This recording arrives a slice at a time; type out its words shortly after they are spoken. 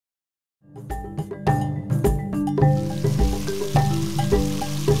Water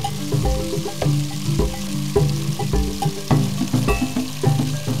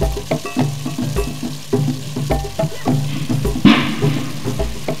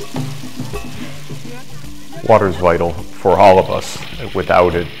is vital for all of us.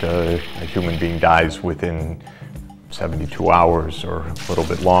 Without it, a human being dies within 72 hours or a little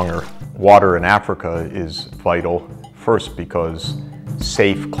bit longer. Water in Africa is vital, first because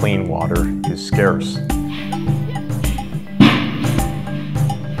safe, clean water is scarce.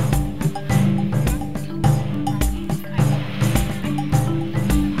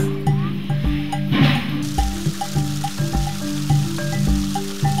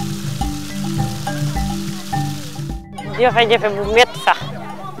 jafe-jafe bu métti sax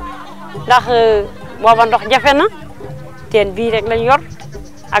ndax booba ndox jafe na teen bii rek lañ yor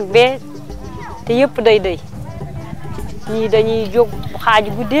ak bee te yëpp day ñii dañuy jóg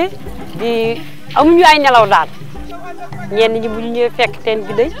xaaju guddee di amuñu ay nelaw daal ñenn ñi bu ñu ñëwee fekk teen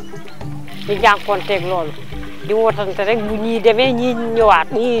bi day ñu jànkoonteeg loolu di wootante rek bu ñii demee ñii ñëwaat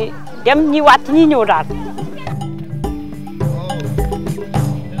ñii dem ñii wàcc ñii ñëw daal.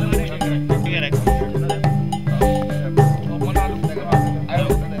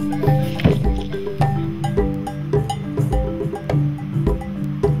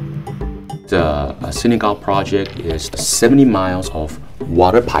 The Senegal project is 70 miles of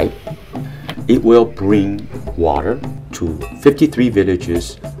water pipe. It will bring water to 53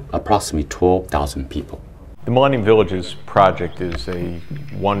 villages, approximately 12,000 people. The Millennium Villages project is a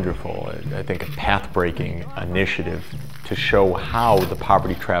wonderful, I think, a path-breaking initiative to show how the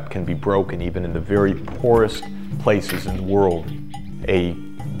poverty trap can be broken even in the very poorest places in the world. A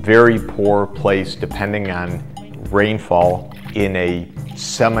very poor place, depending on rainfall, in a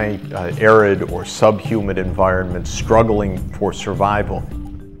semi-arid or subhumid environment, struggling for survival.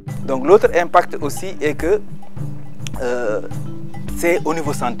 Donc l'autre impact aussi est que c'est au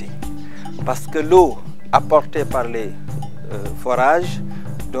niveau santé, parce que l'eau apportée par les forages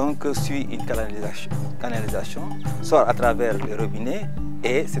donc suit une canalisation, sort à travers les robinets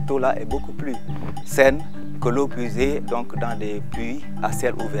et cette eau-là est beaucoup plus saine que l'eau puisée donc dans des puits à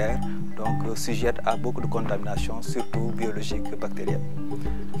ciel ouvert, donc sujette à beaucoup de contamination, surtout biologique et bactérienne.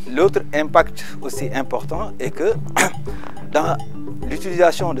 L'autre impact aussi important est que dans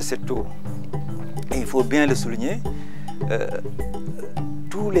l'utilisation de cette eau, et il faut bien le souligner,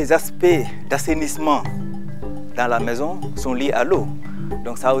 tous les aspects d'assainissement dans la maison sont liés à l'eau.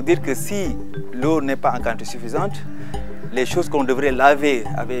 Donc ça veut dire que si l'eau n'est pas en quantité suffisante, les choses qu'on devrait laver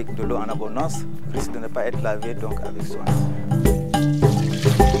avec de l'eau en abondance risquent de ne pas être lavées donc avec soin.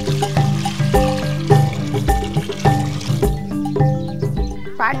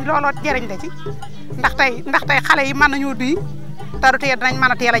 waaw looloo jëriñ la ci ndax tey xale yi mën nañoo duy te du tee dinañ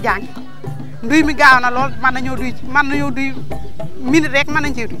mën a teel a jàng nduy mi gaaw na lool mën nañoo duy minute rek mën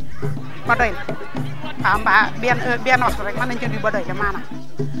nañ cee duy ba doy la waaw mbaa benn waxtu rek mën nañ cee duy ba doy la maanaam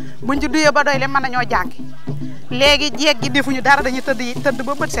buñ ci duyee ba doy la mën nañoo jàng léegi jeeg gi defuñu dara dañuy tëdd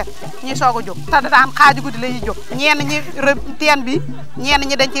ba bët set ñuy soog a jóg te daan xaaju guddi la ñuy jóg ñenn ñi teen bi ñenn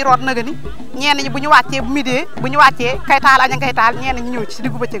ñi dañ ciy root nëga ni ñenn ñi bu ñu wàccee bu midee bu ñu wàccee kay taal aña ngay taal ñenn ñi ñëw ci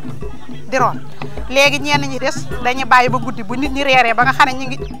diggu bëccëg bi di root léegi ñenn ñi des dañuy bàyyi ba guddi bu nit ñi reeree ba nga xam ne ñu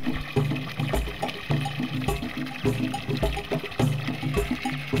ngi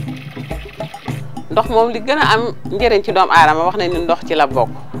ndox moom li gën a am njëriñ ci doomu aadama wax nañ ni ndox ci la bokk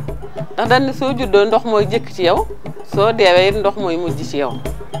ndax dañ ne soo juddoo ndox mooy jëkk ci yow soo deewee ndox mooy mujj ci yow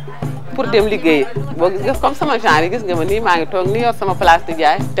pour dem liggéey boo gis comme sama genre yi gis nga ma nii maa ngi toog ni yor sama place di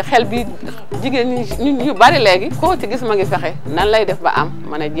jaay te xel bi jigéen ñi ñu bari léegi koo ci gis ma ngi fexe nan lay def ba am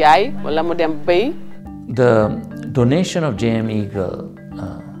mën a jaay wala mu dem béy. The donation of JM Eagle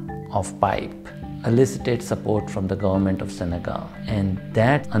of pipe elicited support from the government of Senegal, and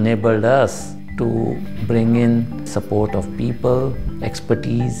that enabled us to bring in support of people,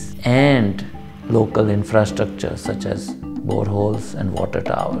 expertise, and local infrastructure such as boreholes and water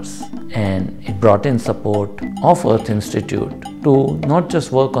towers. And it brought in support of Earth Institute to not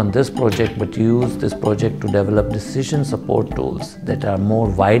just work on this project, but use this project to develop decision support tools that are more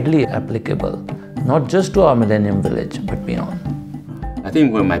widely applicable, not just to our Millennium Village, but beyond. I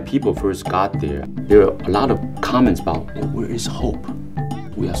think when my people first got there were a lot of comments about, oh, where is hope?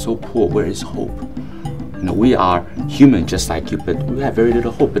 We are so poor, where is hope? You know, we are human just like you, but we have very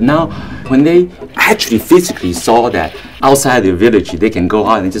little hope. But now, when they actually physically saw that outside the village, they can go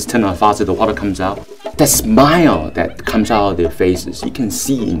out and just turn on the faucet, the water comes out, that smile that comes out of their faces, you can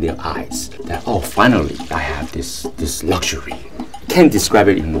see in their eyes that, oh, finally, I have this luxury. Can't describe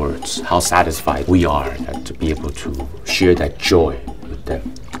it in words, how satisfied we are to be able to share that joy with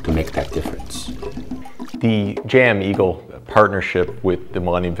them. to make that difference. The JM Eagle partnership with the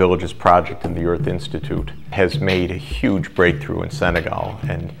Millennium Villages Project and the Earth Institute has made a huge breakthrough in Senegal.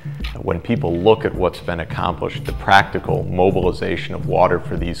 And when people look at what's been accomplished, the practical mobilization of water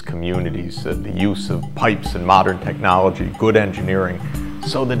for these communities, the use of pipes and modern technology, good engineering,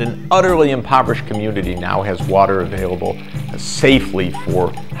 so that an utterly impoverished community now has water available safely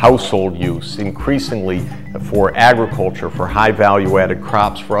for household use, increasingly for agriculture, for high value-added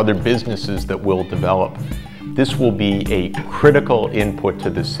crops, for other businesses that will develop. This will be a critical input to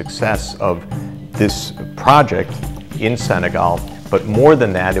the success of this project in Senegal, but more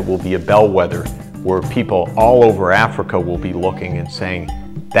than that, it will be a bellwether where people all over Africa will be looking and saying,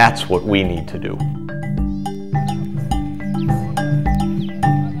 that's what we need to do.